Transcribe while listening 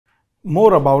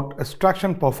more about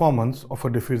extraction performance of a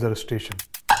diffuser station.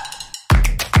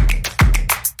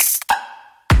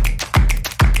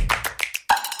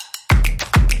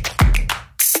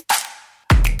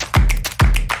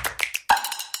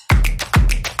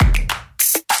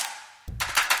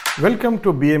 Welcome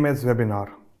to BMS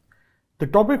webinar. The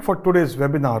topic for today's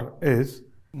webinar is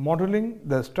modeling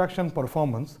the extraction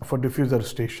performance of a diffuser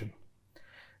station.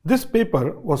 This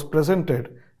paper was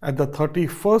presented at the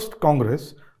 31st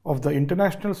Congress of the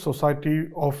International Society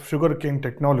of Sugarcane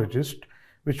Technologists,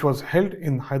 which was held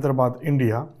in Hyderabad,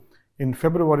 India in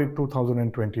February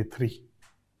 2023.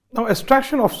 Now,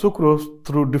 extraction of sucrose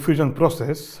through diffusion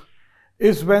process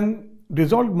is when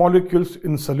dissolved molecules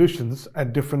in solutions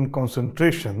at different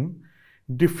concentration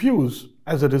diffuse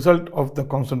as a result of the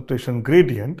concentration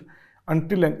gradient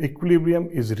until an equilibrium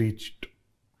is reached.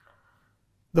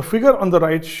 The figure on the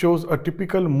right shows a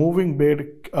typical moving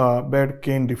bed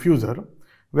cane diffuser,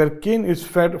 where cane is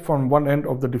fed from one end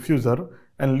of the diffuser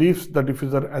and leaves the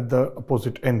diffuser at the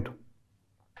opposite end.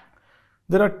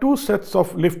 There are two sets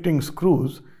of lifting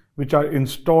screws which are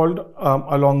installed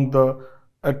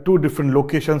at two different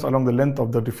locations along the length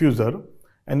of the diffuser,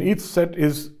 and each set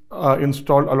is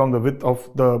installed along the width of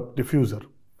the diffuser.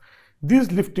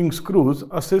 These lifting screws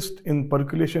assist in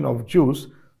percolation of juice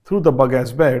through the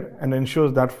bagasse bed and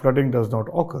ensures that flooding does not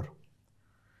occur.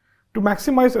 To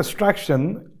maximize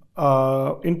extraction,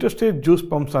 interstage juice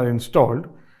pumps are installed,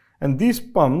 and these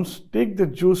pumps take the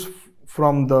juice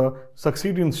from the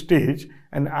succeeding stage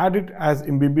and add it as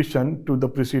imbibition to the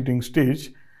preceding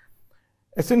stage.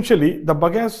 Essentially, the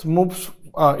bagasse moves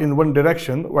in one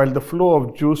direction while the flow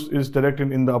of juice is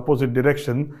directed in the opposite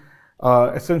direction,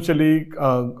 essentially in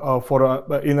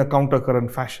a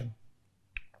countercurrent fashion.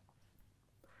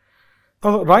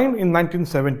 Now, Ryan in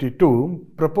 1972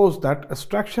 proposed that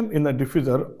extraction in a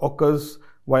diffuser occurs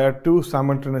via two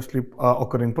simultaneously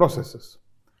occurring processes.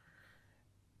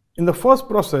 In the first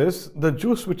process, the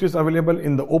juice which is available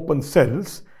in the open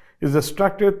cells is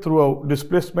extracted through a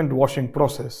displacement washing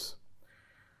process.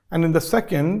 And in the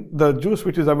second, the juice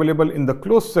which is available in the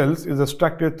closed cells is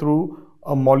extracted through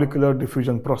a molecular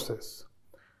diffusion process.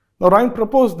 Now, Ryan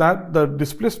proposed that the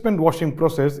displacement washing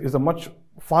process is a much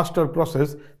faster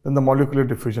process than the molecular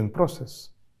diffusion process.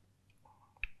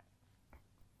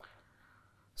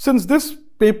 Since this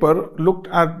paper looked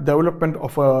at development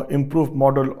of an improved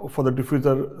model for the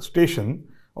diffuser station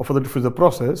or for the diffuser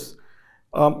process,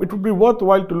 it would be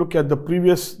worthwhile to look at the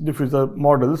previous diffuser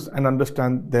models and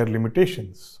understand their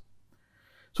limitations.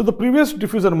 So the previous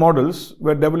diffuser models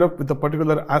were developed with a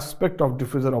particular aspect of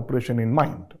diffuser operation in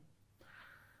mind.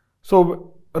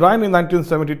 So Ryan in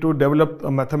 1972 developed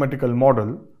a mathematical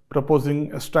model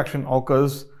proposing extraction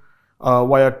occurs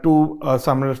via two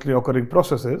simultaneously occurring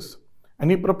processes, and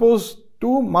he proposed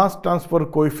two mass transfer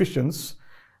coefficients,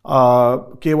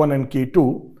 K1 and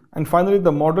K2, and finally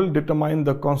the model determined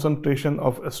the concentration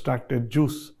of extracted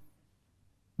juice.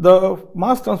 The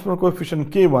mass transfer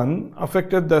coefficient K1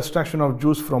 affected the extraction of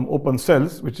juice from open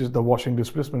cells, which is the washing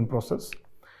displacement process,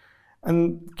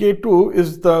 and K2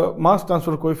 is the mass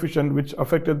transfer coefficient which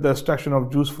affected the extraction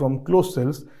of juice from closed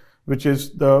cells, which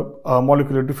is the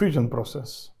molecular diffusion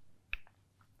process.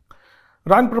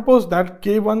 Ryan proposed that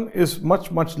K1 is much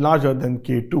larger than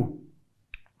K2.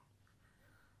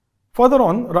 Further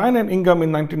on, Ryan and Ingham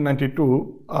in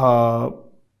 1992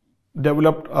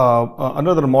 developed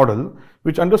another model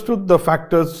which understood the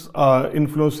factors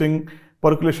influencing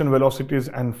percolation velocities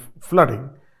and flooding.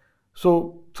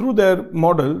 So through their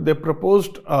model, they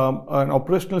proposed an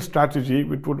operational strategy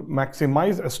which would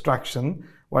maximize extraction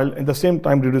while at the same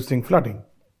time reducing flooding.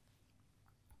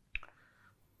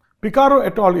 Picaro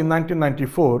et al. In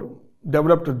 1994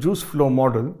 developed a juice flow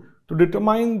model to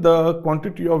determine the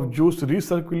quantity of juice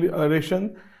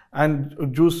recirculation and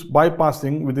juice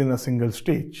bypassing within a single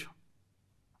stage.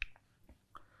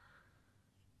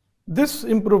 This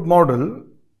improved model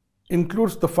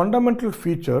includes the fundamental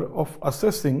feature of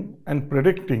assessing and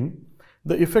predicting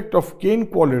the effect of cane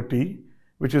quality,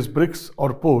 which is brix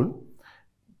or pole,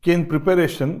 cane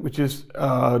preparation, which is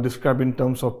described in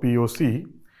terms of POC,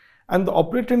 and the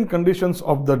operating conditions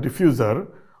of the diffuser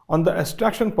on the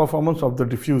extraction performance of the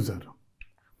diffuser.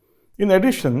 In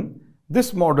addition,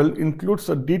 this model includes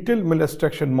a detailed mill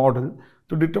extraction model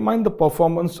to determine the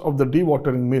performance of the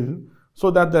dewatering mill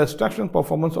so that the extraction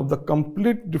performance of the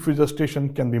complete diffuser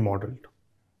station can be modeled.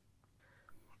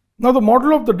 Now, the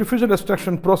model of the diffuser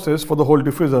extraction process for the whole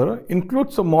diffuser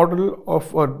includes a model of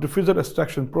a diffuser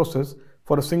extraction process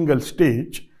for a single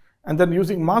stage, and then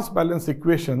using mass balance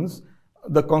equations,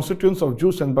 the constituents of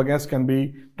juice and bagasse can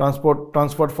be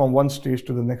transferred from one stage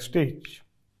to the next stage.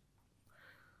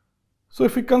 So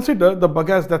if we consider the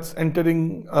bagasse that's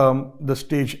entering the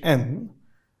stage N,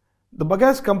 the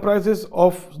bagasse comprises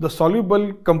of the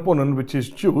soluble component, which is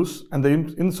juice, and the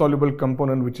insoluble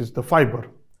component, which is the fiber.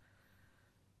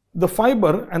 The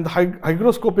fiber and the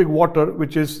hygroscopic water,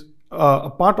 which is a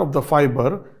part of the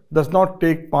fiber, does not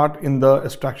take part in the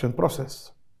extraction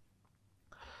process.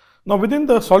 Now within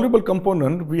the soluble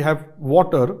component, we have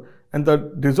water and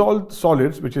the dissolved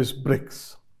solids, which is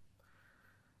brix.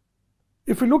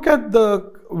 If we look at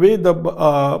the way the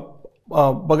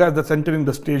bagasse that's entering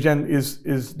the stage N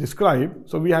is described,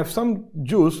 so we have some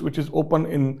juice which is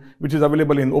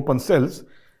available in open cells,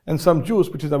 and some juice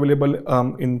which is available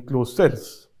in closed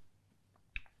cells.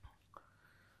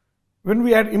 When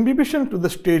we add imbibition to the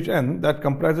stage N, that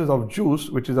comprises of juice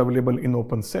which is available in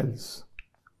open cells.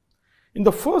 In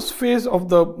the first phase of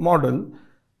the model,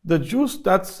 the juice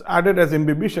that's added as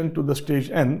imbibition to the stage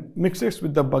N mixes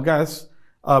with the bagasse,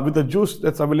 with the juice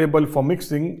that's available for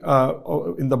mixing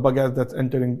in the bagasse that's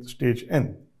entering stage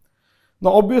N.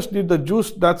 Now obviously the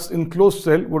juice that's in closed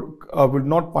cell would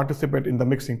not participate in the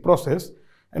mixing process,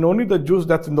 and only the juice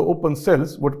that's in the open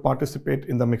cells would participate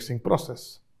in the mixing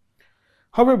process.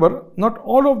 However, not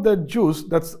all of the juice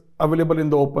that's available in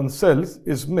the open cells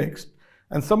is mixed,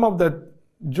 and some of that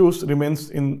juice remains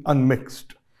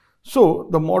unmixed. So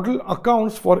the model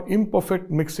accounts for imperfect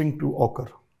mixing to occur.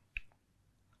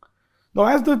 Now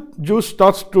as the juice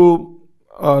starts to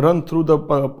run through the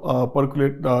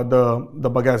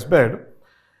bagasse bed,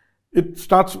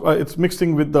 it's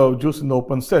mixing with the juice in the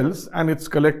open cells, and it's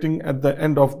collecting at the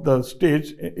end of the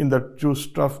stage in the juice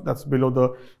trough that's below the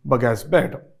bagasse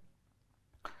bed.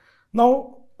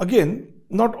 Now again,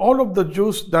 not all of the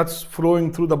juice that's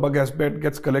flowing through the bagasse bed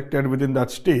gets collected within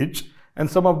that stage, and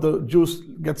some of the juice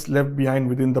gets left behind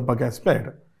within the bagasse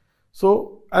bed.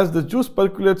 So as the juice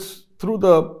percolates through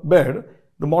the bed,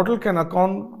 the model can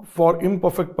account for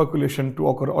imperfect percolation to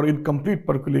occur or incomplete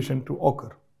percolation to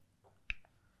occur.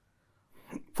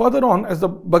 Further on, as the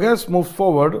bagasse moves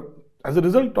forward, as a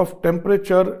result of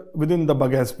temperature within the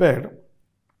bagasse bed,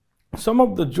 some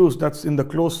of the juice that's in the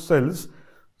closed cells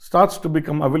starts to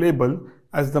become available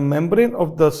as the membrane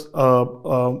of the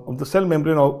cell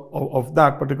membrane of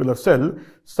that particular cell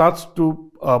starts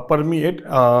to permeate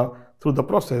through the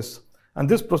process, and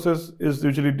this process is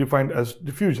usually defined as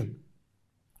diffusion.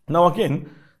 Now again,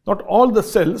 not all the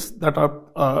cells that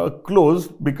are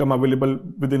closed become available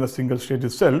within a single stage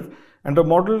itself, and the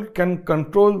model can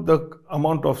control the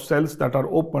amount of cells that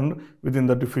are opened within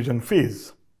the diffusion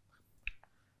phase.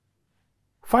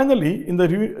 Finally, in the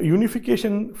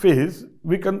unification phase,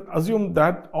 we can assume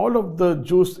that all of the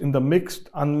juice in the mixed,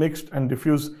 unmixed, and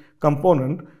diffuse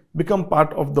component become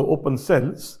part of the open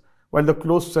cells, while the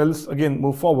closed cells again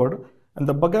move forward, and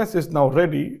the bagasse is now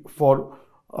ready for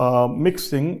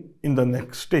mixing in the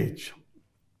next stage.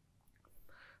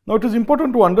 Now it is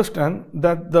important to understand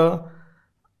that the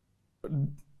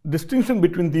distinction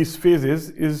between these phases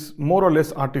is more or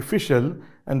less artificial,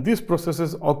 and these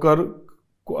processes occur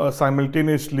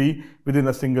simultaneously within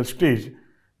a single stage.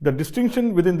 The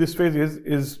distinction within these phases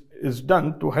is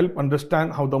done to help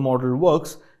understand how the model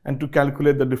works and to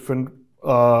calculate the different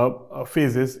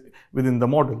phases within the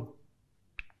model.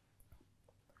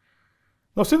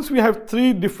 Now, since we have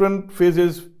three different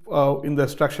phases in the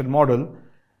extraction model,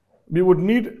 we would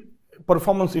need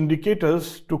performance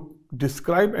indicators to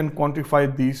describe and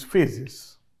quantify these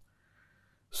phases.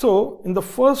 So, in the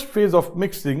first phase of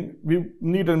mixing, we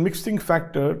need a mixing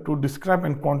factor to describe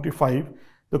and quantify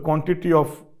the quantity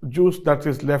of juice that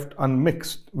is left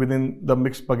unmixed within the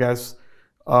mixed bagasse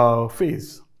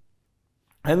phase.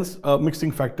 Hence, a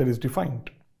mixing factor is defined.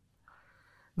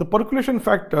 The percolation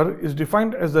factor is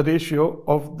defined as the ratio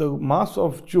of the mass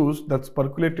of juice that's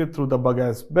percolated through the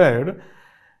bagasse bed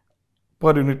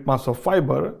per unit mass of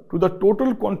fiber to the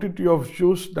total quantity of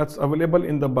juice that's available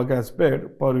in the bagasse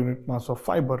bed per unit mass of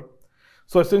fiber.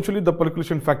 So essentially, the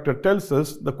percolation factor tells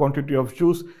us the quantity of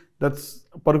juice that's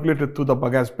percolated through the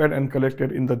bagasse bed and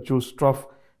collected in the juice trough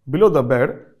below the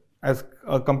bed as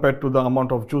compared to the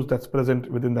amount of juice that's present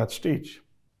within that stage.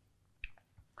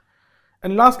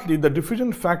 And lastly, the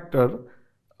diffusion factor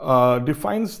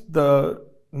defines the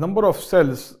number of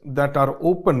cells that are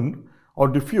opened or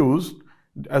diffused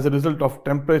as a result of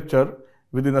temperature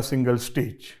within a single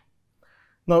stage.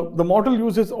 Now, the model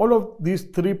uses all of these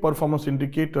three performance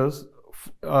indicators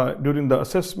during the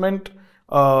assessment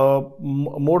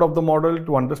mode of the model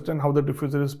to understand how the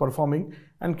diffuser is performing,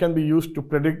 and can be used to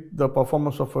predict the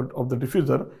performance of the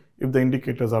diffuser if the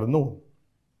indicators are known.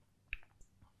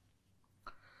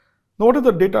 Now, what is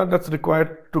the data that's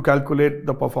required to calculate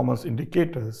the performance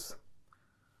indicators?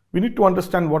 We need to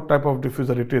understand what type of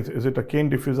diffuser it is. Is it a cane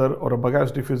diffuser or a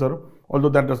bagasse diffuser? Although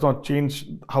that does not change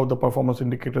how the performance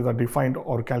indicators are defined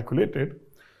or calculated,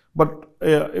 but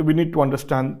we need to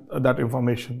understand that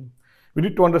information. We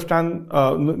need to understand,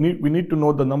 we need to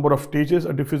know the number of stages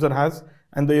a diffuser has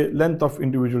and the length of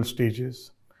individual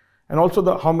stages. And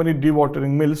also how many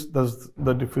dewatering mills does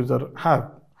the diffuser have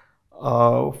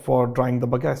for drying the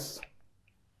bagasse.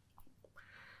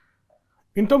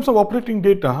 In terms of operating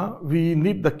data, we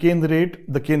need the cane rate,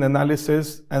 the cane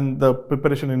analysis, and the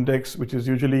preparation index, which is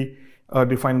usually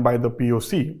defined by the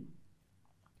POC.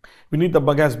 We need the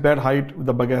bagasse bed height with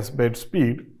the bagasse bed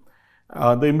speed,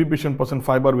 the imbibition %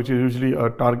 fiber, which is usually a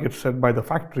target set by the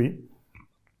factory,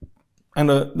 and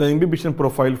the imbibition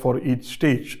profile for each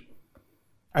stage.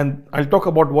 And I'll talk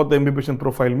about what the imbibition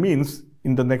profile means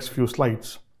in the next few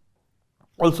slides.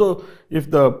 Also, if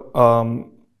the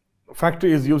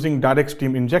factory is using direct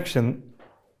steam injection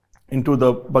into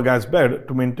the bagasse bed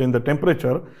to maintain the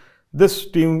temperature, this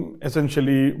steam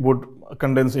essentially would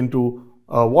condense into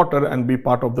water and be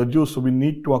part of the juice. So we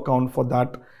need to account for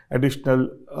that additional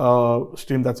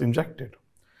steam that's injected.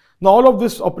 Now, all of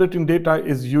this operating data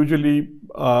is usually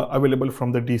available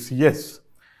from the DCS.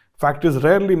 Factories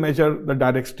rarely measure the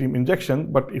direct steam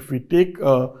injection, but if we take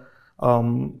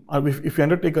if we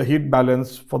undertake a heat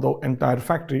balance for the entire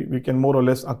factory, we can more or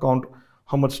less account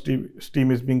how much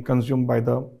steam is being consumed by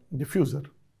the diffuser.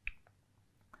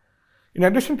 In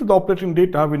addition to the operating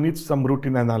data, we need some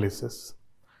routine analysis.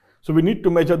 So we need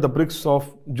to measure the brix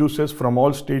of juices from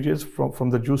all stages from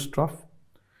the juice trough.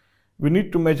 We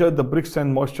need to measure the brix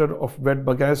and moisture of wet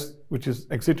bagasse which is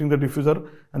exiting the diffuser,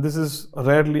 and this is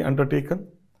rarely undertaken.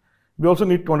 We also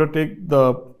need to undertake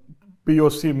the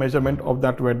POC measurement of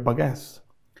that wet bagasse.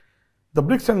 The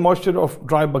brix and moisture of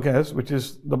dry bagasse, which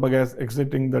is the bagasse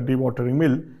exiting the dewatering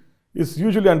mill, is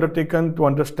usually undertaken to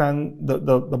understand the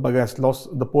bagasse loss,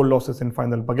 the pore losses in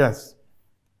final bagasse.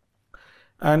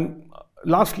 And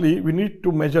lastly, we need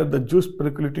to measure the juice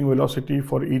percolating velocity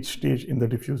for each stage in the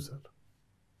diffuser.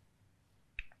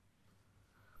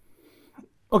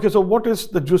 Okay, so what is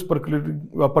the juice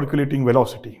percolating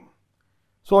velocity?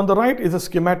 So on the right is a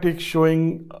schematic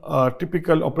showing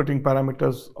typical operating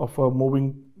parameters of a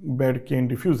moving bed cane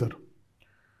diffuser.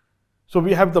 So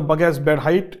we have the bagasse bed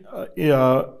height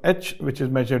h, which is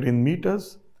measured in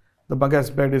meters. The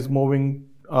bagasse bed is moving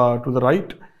to the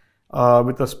right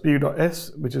with a speed of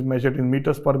s, which is measured in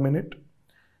meters per minute.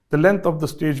 The length of the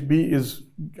stage B is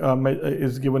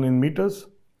given in meters.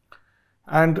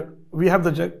 And we have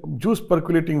the juice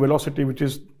percolating velocity, which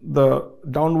is the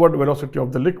downward velocity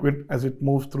of the liquid as it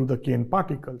moves through the cane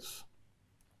particles.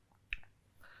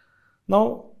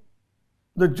 Now,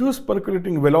 the juice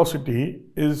percolating velocity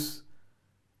is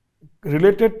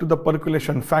related to the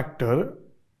percolation factor,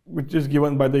 which is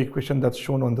given by the equation that's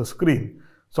shown on the screen.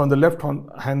 So on the left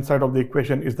hand side of the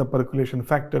equation is the percolation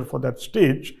factor for that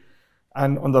stage,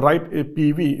 and on the right,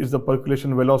 PV is the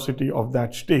percolation velocity of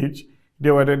that stage,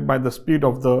 divided by the speed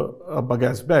of the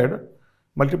bagasse bed,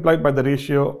 multiplied by the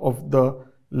ratio of the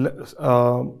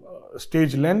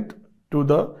stage length to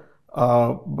the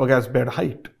bagasse bed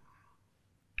height.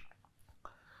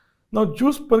 Now,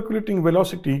 juice percolating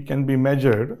velocity can be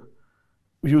measured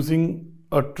using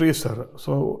a tracer.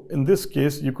 So in this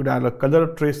case, you could add a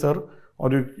color tracer,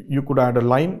 or you could add a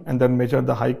line and then measure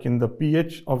the hike in the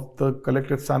pH of the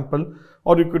collected sample,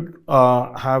 or you could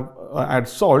add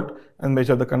salt and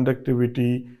measure the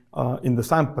conductivity in the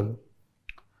sample.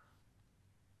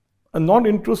 A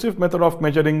non-intrusive method of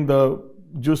measuring the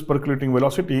juice percolating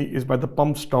velocity is by the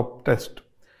pump stop test,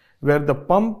 where the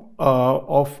pump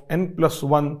of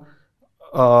n+1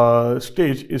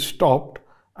 stage is stopped,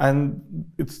 and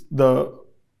it's the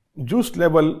juice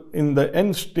level in the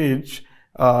end stage,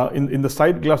 in the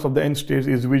side glass of the end stage,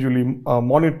 is visually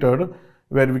monitored,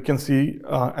 where we can see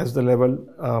as the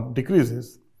level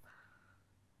decreases.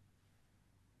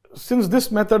 Since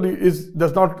this method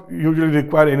does not usually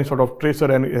require any sort of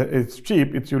tracer and it's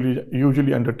cheap, it's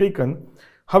usually undertaken.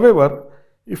 However,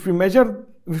 if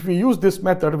we use this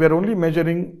method, we are only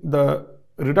measuring the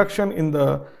reduction in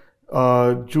the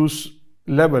juice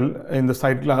level in the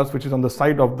side glass, which is on the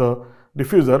side of the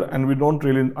diffuser, and we don't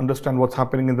really understand what's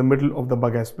happening in the middle of the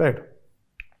bagasse bed.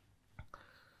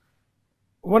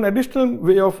 One additional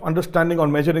way of understanding or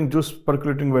measuring juice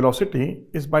percolating velocity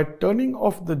is by turning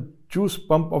off the juice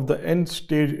pump of the end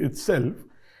stage itself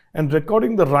and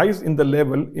recording the rise in the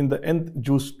level in the nth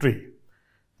juice tree.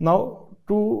 Now,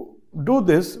 to do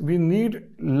this, we need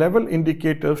level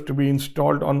indicators to be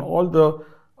installed on all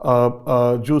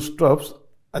the juice troughs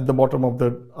at the bottom of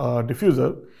the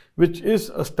diffuser, which is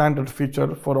a standard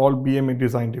feature for all BMA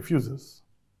designed diffusers.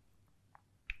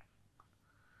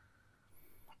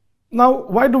 Now,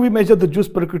 why do we measure the juice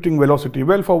percolating velocity?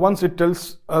 Well, for once, it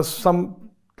tells us some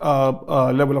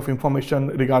level of information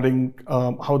regarding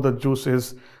how the juice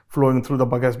is flowing through the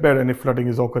bagasse bed and if flooding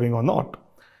is occurring or not.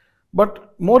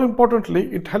 But more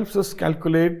importantly, it helps us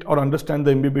calculate or understand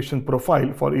the imbibition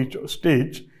profile for each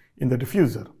stage in the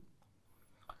diffuser.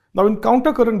 Now, in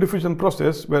countercurrent diffusion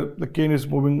process, where the cane is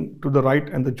moving to the right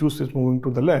and the juice is moving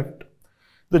to the left,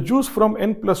 the juice from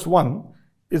n+1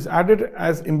 is added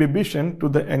as imbibition to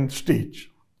the end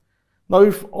stage. Now,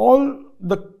 if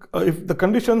the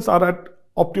conditions are at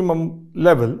optimum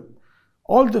level,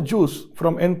 all the juice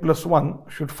from n+1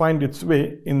 should find its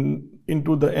way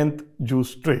into the nth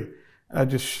juice tray,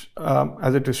 as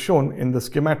it is shown in the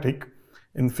schematic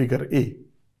in figure A.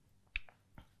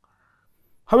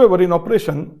 However, in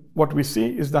operation, what we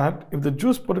see is that if the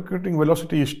juice percolating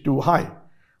velocity is too high,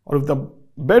 or if the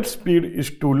bed speed is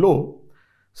too low,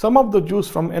 some of the juice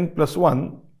from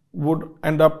n+1 would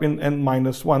end up in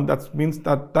n-1. That means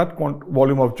that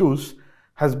volume of juice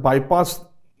has bypassed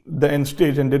the end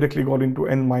stage and directly got into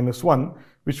n-1,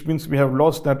 which means we have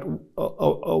lost that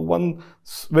one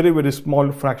very, very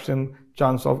small fraction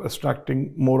chance of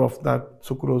extracting more of that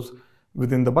sucrose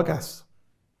within the bagasse.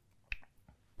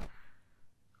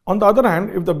 On the other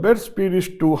hand, if the bed speed is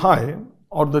too high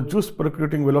or the juice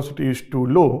percolating velocity is too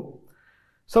low,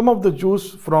 some of the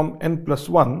juice from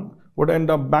n+1 would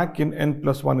end up back in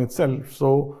n+1 itself,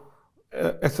 so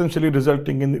essentially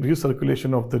resulting in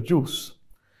recirculation of the juice.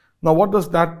 Now, what does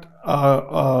that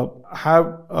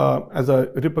have as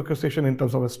a repercussion in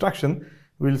terms of extraction?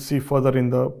 We'll see further in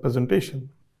the presentation.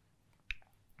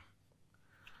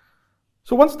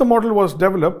 So once the model was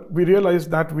developed, we realized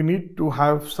that we need to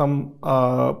have some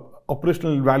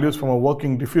operational values from a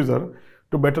working diffuser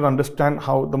to better understand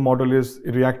how the model is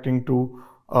reacting to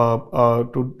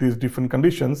these different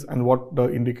conditions and what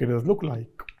the indicators look like.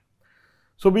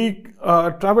 So we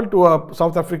traveled to a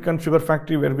South African sugar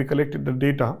factory where we collected the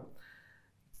data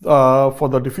for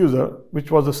the diffuser, which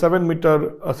was a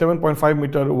 7.5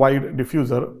 meter wide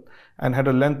diffuser and had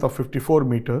a length of 54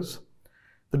 meters.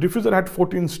 The diffuser had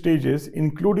 14 stages,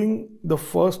 including the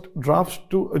first draft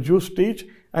to a juice stage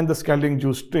and the scalding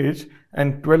juice stage,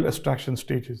 and 12 extraction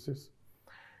stages.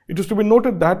 It is to be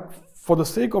noted that for the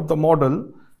sake of the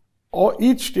model,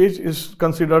 each stage is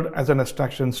considered as an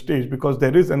extraction stage because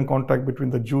there is a contact between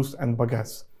the juice and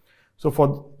bagasse. So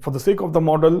for the sake of the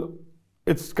model,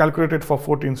 it's calculated for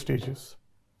 14 stages.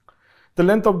 The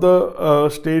length of the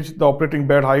stage, the operating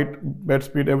bed height, bed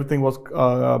speed, everything was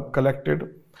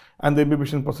collected, and the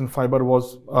imbibition % fiber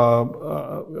was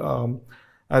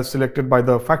as selected by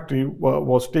the factory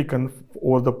was taken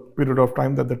over the period of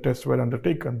time that the tests were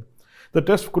undertaken. The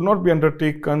test could not be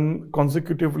undertaken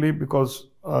consecutively because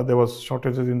there was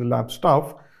shortages in the lab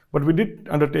staff, but we did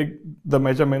undertake the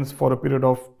measurements for a period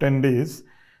of 10 days,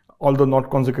 although not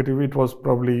consecutively. It was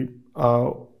probably 2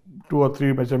 or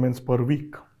 3 measurements per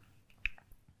week.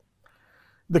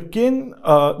 The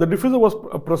diffuser was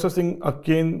processing a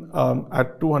cane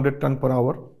at 200 ton per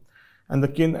hour, and the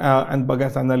cane and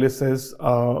bagasse analysis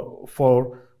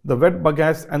for the wet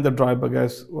bagasse and the dry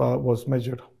bagasse was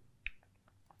measured.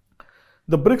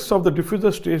 The brix of the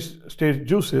diffuser stage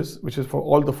juices, which is for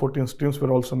all the 14 streams,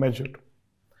 were also measured.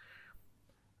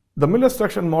 The mill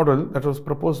extraction model that was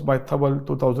proposed by Thawal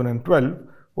 2012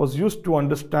 was used to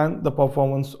understand the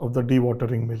performance of the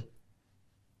dewatering mill.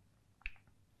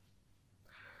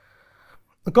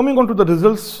 Coming on to the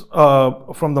results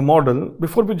from the model,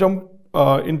 before we jump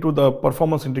into the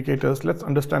performance indicators, let's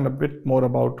understand a bit more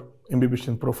about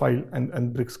imbibition profile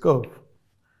and brix curve.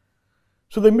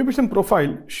 So the imbibition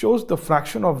profile shows the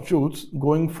fraction of juice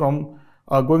going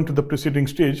to the preceding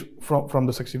stage from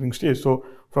the succeeding stage. So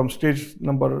from stage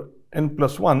number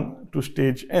n+1 to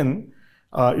stage n,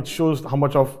 it shows how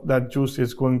much of that juice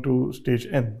is going to stage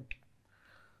n.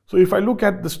 So if I look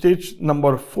at the stage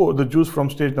number 4, the juice from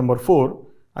stage number 4,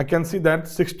 I can see that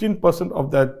 16% of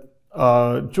that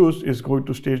juice is going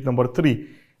to stage number 3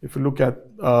 if you look at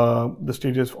the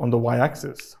stages on the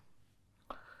y-axis.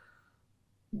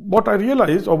 What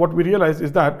we realized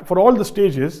is that for all the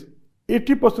stages,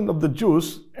 80% of the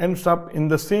juice ends up in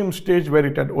the same stage where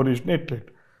it had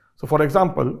originated. So for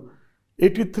example,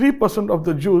 83% of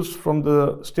the juice from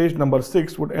the stage number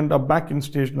 6 would end up back in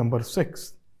stage number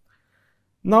 6.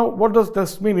 Now, what does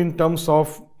this mean in terms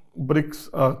of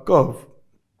brix curve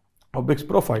or brix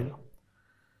profile?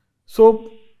 So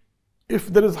if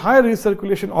there is high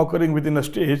recirculation occurring within a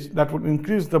stage, that would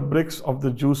increase the brix of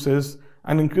the juices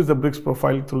and increase the brix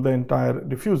profile through the entire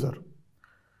diffuser.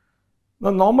 Now,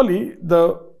 normally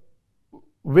the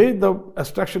way the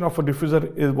extraction of a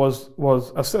diffuser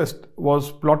was assessed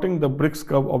was plotting the brix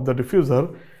curve of the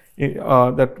diffuser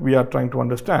that we are trying to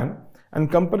understand, and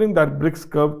comparing that brix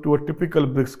curve to a typical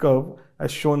brix curve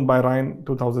as shown by Ryan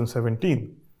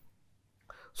 2017.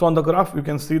 So on the graph, you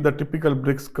can see the typical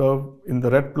brix curve in the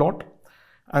red plot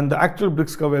and the actual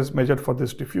brix curve as measured for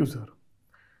this diffuser.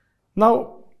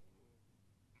 Now,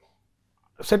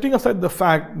 setting aside the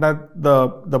fact that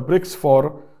the brix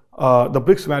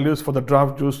values for the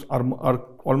draft juice are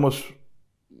almost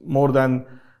more than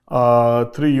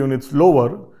 3 units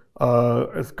lower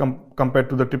as compared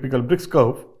to the typical brix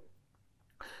curve,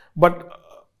 but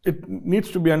it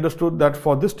needs to be understood that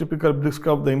for this typical brix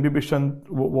curve, the imbibition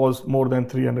was more than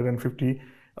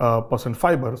 350%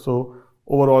 fiber. So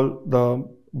overall, the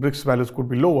brix values could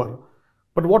be lower.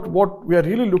 But what we are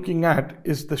really looking at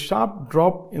is the sharp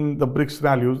drop in the brix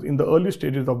values in the early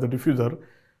stages of the diffuser,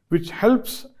 which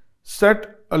helps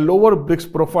set a lower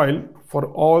brix profile for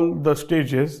all the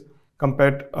stages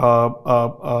compared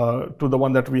to the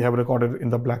one that we have recorded in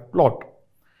the black plot.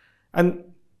 And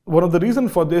one of the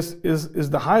reasons for this is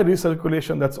the high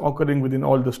recirculation that's occurring within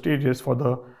all the stages for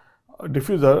the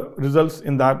diffuser results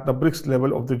in that the brix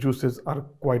level of the juices are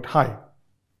quite high.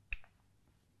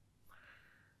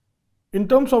 In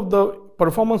terms of the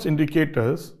performance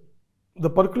indicators, the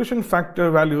percolation factor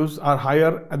values are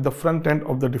higher at the front end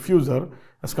of the diffuser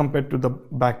as compared to the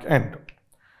back end.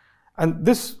 And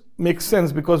this makes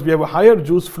sense because we have a higher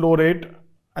juice flow rate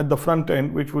at the front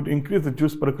end, which would increase the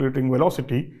juice percolating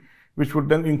velocity, which would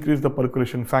then increase the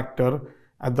percolation factor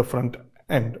at the front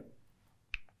end.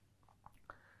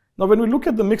 Now, when we look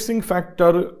at the mixing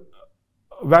factor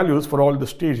values for all the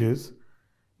stages,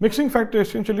 mixing factor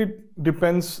essentially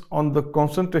depends on the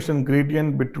concentration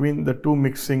gradient between the two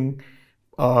mixing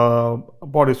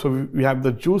bodies. So we have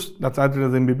the juice that's acted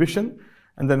as imbibition,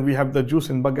 and then we have the juice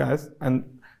in bagasse, and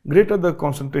greater the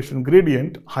concentration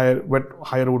gradient, higher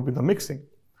would be the mixing.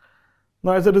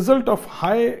 Now, as a result of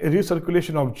high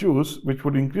recirculation of juice, which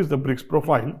would increase the brix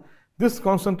profile, this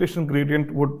concentration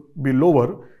gradient would be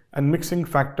lower and mixing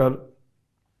factor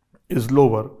is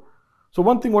lower. So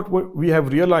one thing what we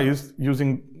have realized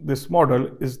using this model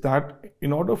is that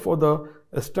in order for the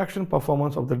extraction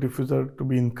performance of the diffuser to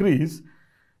be increased,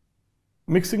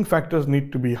 mixing factors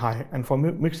need to be high. And for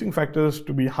mixing factors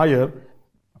to be higher,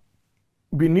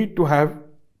 we need to have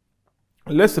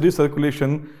less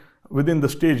recirculation within the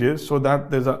stages so that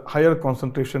there's a higher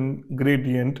concentration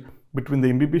gradient between the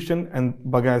imbibition and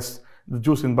bagasse, the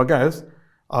juice in bagasse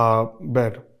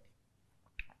bed.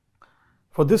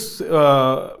 For this,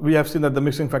 we have seen that the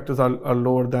mixing factors are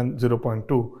lower than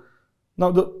 0.2.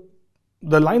 Now,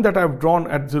 the line that I've drawn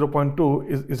at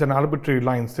 0.2 is an arbitrary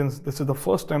line, since this is the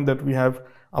first time that we have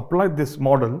applied this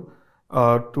model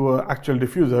to an actual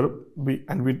diffuser,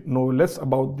 and we know less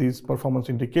about these performance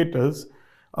indicators.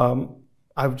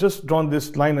 I've just drawn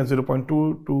this line at 0.2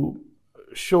 to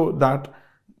show that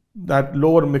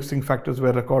lower mixing factors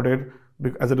were recorded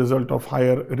as a result of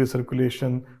higher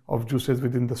recirculation of juices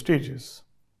within the stages.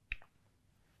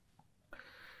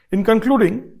 In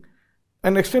concluding,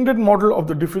 an extended model of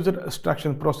the diffuser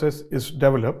extraction process is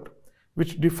developed,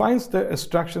 which defines the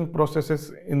extraction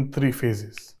processes in 3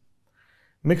 phases: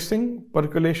 mixing,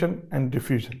 percolation, and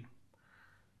diffusion.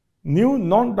 New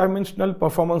non-dimensional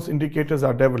performance indicators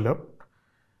are developed,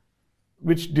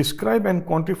 which describe and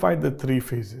quantify the 3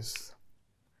 phases.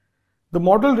 The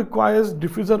model requires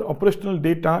diffuser operational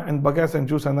data and bagasse and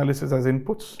juice analysis as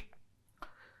inputs.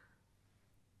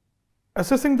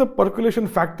 Assessing the percolation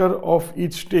factor of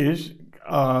each stage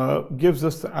gives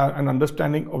us an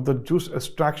understanding of the juice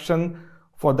extraction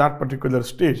for that particular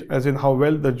stage, as in how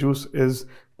well the juice is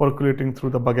percolating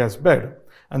through the bagasse bed.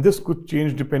 And this could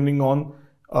change depending on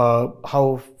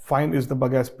how fine is the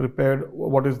bagasse prepared,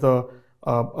 what is the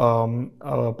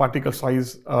particle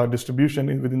size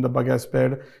distribution within the bagasse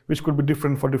bed, which could be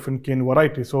different for different cane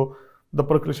varieties. So the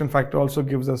percolation factor also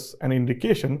gives us an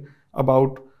indication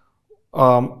about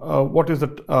what is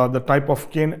the type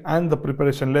of cane and the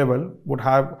preparation level would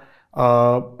have,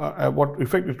 what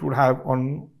effect it would have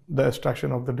on the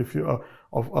extraction of the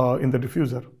in the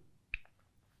diffuser.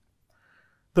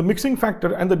 The mixing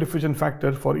factor and the diffusion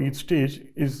factor for each stage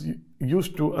is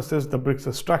used to assess the brix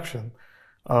extraction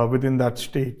within that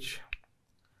stage.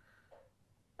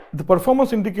 The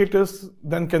performance indicators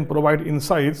then can provide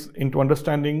insights into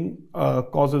understanding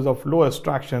causes of low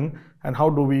extraction and how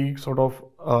do we sort of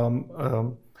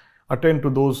attend to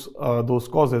those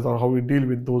causes, or how we deal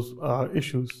with those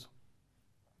issues.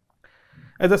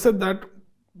 As I said, that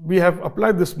we have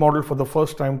applied this model for the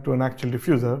first time to an actual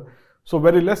diffuser, so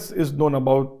very less is known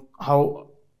about how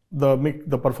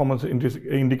the performance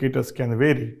indicators can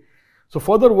vary. So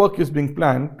further work is being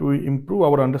planned to improve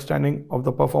our understanding of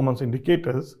the performance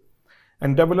indicators,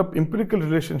 and develop empirical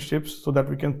relationships so that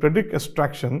we can predict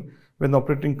extraction when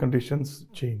operating conditions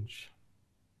change.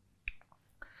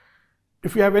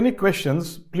 If you have any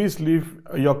questions, please leave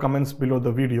your comments below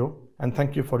the video, and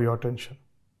thank you for your attention.